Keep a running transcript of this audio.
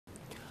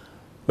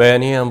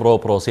بەیانی ئەمڕۆ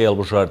پرۆسەی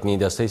ڵبژاردنی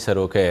دەستەی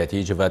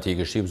سەرۆکایەتی جڤاتی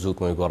گشتی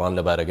بزوتنەوەی گۆڕان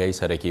لە بارگای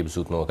سەرەکی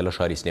بزوتنەوەکە لە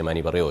شاری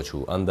سلێمانی بەڕێوە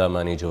چوو.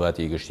 ئەندامانی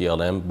جڤاتی گشتی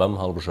ئەڵێم بەم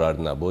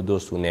هەڵبژاردنە بۆ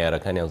دۆست و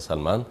نێرەکانیان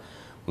سەلمان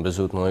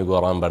بزوتنەوەی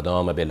گۆڕان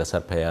بەردەوامە بێت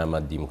لەسەر پەیامە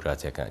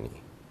دیموکراتیەکانی.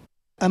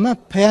 ئەمە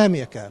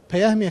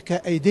پەیامێکە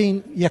ئەیدەین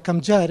یەکەم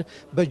جار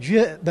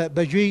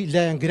بەگوێی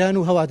لایەنگران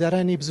و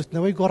هەوادارانی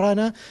بزوتنەوەی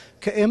گۆڕانە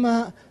کە ئێمە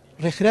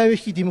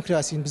ڕێکخراوێکی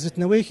دیموکراسین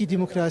بزوتنەوەیەکی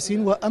دیموکراسین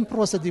و ئەم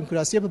پرۆسە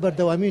دیموکراسیە بە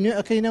بەردەوامی نوێ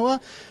ئەەکەینەوە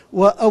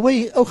و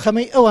ئەو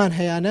خەمەی ئەوان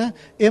هەیەە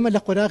ئێمە لە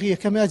قۆناغی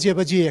یەکەمە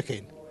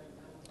جێبەجێیەکەین.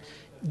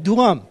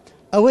 دوام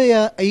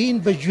ئەوەیە ئەین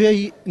بە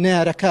گوێی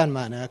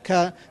نارەکانمانە کە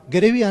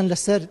گەرەویان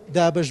لەسەر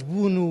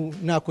دابەشبوون و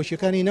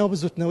ناکۆچیەکانی ناو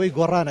بزوتنەوەی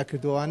گۆڕانە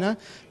کردوانە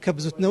کە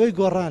بزوتنەوەی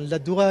گۆڕان لە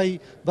دوای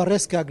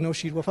بەڕێز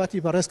کاگنەوشیر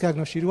وفاتی بەڕێز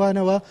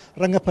کاگنەوشیروانەوە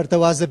ڕەنگە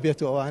پەردەوازە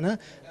بێتەوەوانە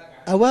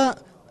ئەوە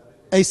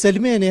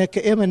ئەیسەلمێنەیە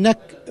کە ئێمە نەک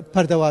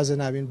پەردەوازە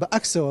ناوین بە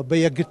ئەکسەوە بە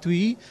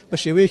یەکگرتووی بە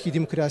شێوەیەکی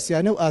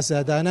دیموکراسیانە و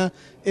ئازادانە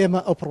ئێمە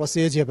ئەو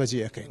پرۆسەیە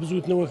جێبەجێەکەین.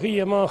 بزوتنەوەکەی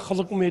ئێمە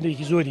خەڵک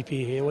ئومێدێکی زۆری پێ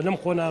هەیە و لەم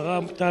قۆناغا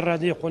تا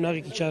ڕادەیە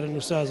قۆناغێکی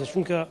چارەنووسازە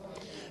چونکە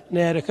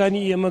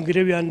نارەکانی ئێمە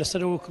گرەویان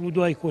لەسەرەوە کرد و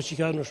دوای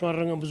کۆچیکار نوشوان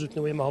ڕەنگە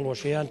بزوتنەوەی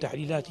ماڵۆشەیان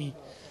تەحلیلاتی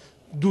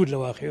دوور لە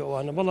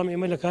واقعەوەوانە بەڵام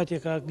ئێمە لە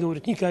کاتێکە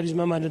گەورەترین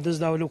کاریزمامان لە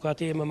دەستداوە لەو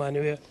کاتێ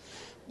ئێمەمانەوێ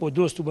بۆ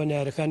دۆست و بە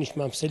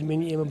نارەکانیشمان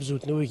سلمێنی ئێمە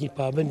بزوتنەوەیکی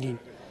پابندین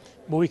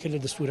بۆی کە لە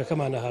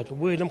دەستورەکەمانە هاتوو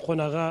بۆیە لەم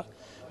قۆناغا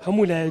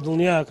هەموو لای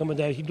دڵنیا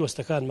کەمەدارێکی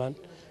دۆستەکانمان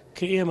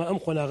کە ئێمە ئەم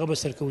قۆناغا بە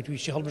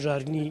سەرکەوتویی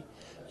هەڵبژاردنی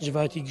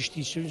جڤاتی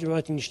گشتی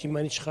جڤاتی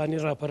نیشتیمانی چخانی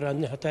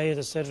ڕاپەڕاندنە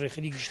هەتایەتە سەر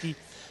ڕێخلی گشتی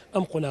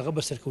ئەم قۆناغا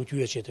بە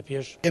سەرکەوتویە چێتە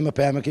پێش. ئێمە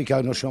پەیامەکەی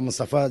کاگنەوشیروان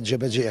مستەفا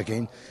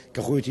جێبەجێەکەین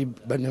کە خۆیەتی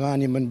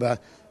بەرنەمانی من بە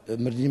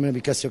مردنی من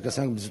کەسی و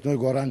کەسان بزوتنەوەی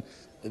گۆڕان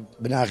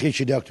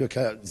بناغێکی داکتووە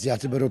کە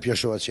زیاتر بەرەو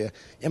پێشەوە چێ.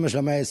 ئێمەش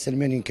لەمایە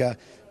سلمێنین کە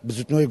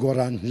بزوتنەوەی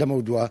گۆڕان لەمە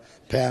دووە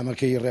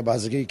پەیامەکەی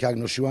ڕێبازەکەی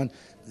کاگنەوشیروان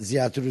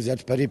زیاتر و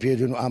زیاتر پەری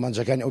پێدون و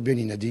ئامانجەکانی ئەو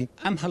بێنی نەدی.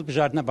 ئەم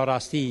هەڵبژاردنە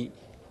بەڕاستی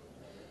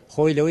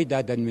خۆی لەوەی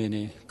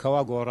دادەنوێنێ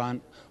کەوا گۆڕان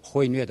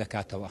خۆی نوێ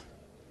دەکاتەوە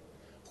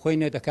خۆی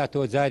نوێ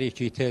دەکاتەوە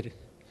جارێکی تر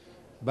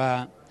بە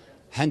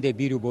هەندێک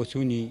بیر و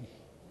بۆچونی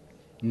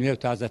نوێ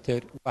و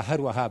تازەتر و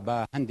هەروەها بە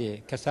هەندێک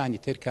کەسانی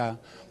ترکە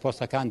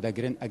پۆستەکان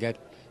دەگرن ئەگەر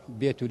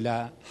بێت و لە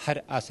هەر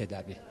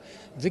ئاسێدا بێ.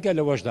 جگە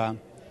لەوەشدا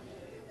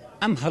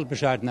ئەم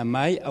هەڵبژاردنە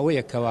مای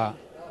ئەوەیەکەوە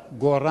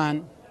گۆڕان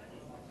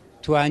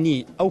توانی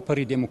ئەو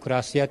پەری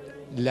دموکراسیەت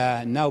لە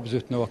ناو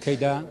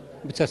بزوتنەوەکەیدا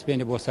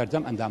بچەسپێنێ بۆ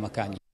سەردەم ئەندامەکانی.